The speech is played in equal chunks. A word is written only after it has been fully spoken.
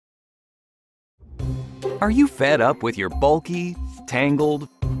Are you fed up with your bulky, tangled,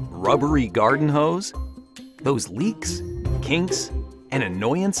 rubbery garden hose? Those leaks, kinks, and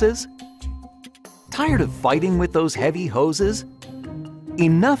annoyances? Tired of fighting with those heavy hoses?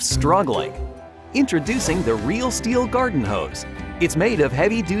 Enough struggling! Introducing the Real Steel Garden Hose. It's made of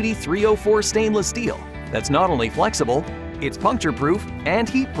heavy-duty 304 stainless steel that's not only flexible, it's puncture-proof and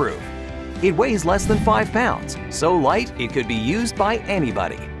heat-proof. It weighs less than 5 pounds, so light it could be used by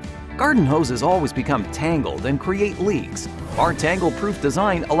anybody. Garden hoses always become tangled and create leaks. Our tangle-proof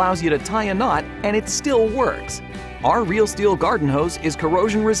design allows you to tie a knot and it still works. Our Real Steel Garden Hose is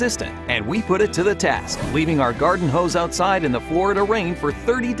corrosion resistant and we put it to the test, leaving our garden hose outside in the Florida rain for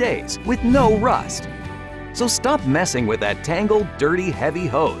 30 days with no rust. So stop messing with that tangled, dirty, heavy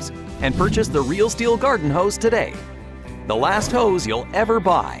hose and purchase the Real Steel Garden Hose today. The last hose you'll ever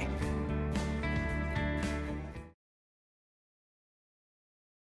buy.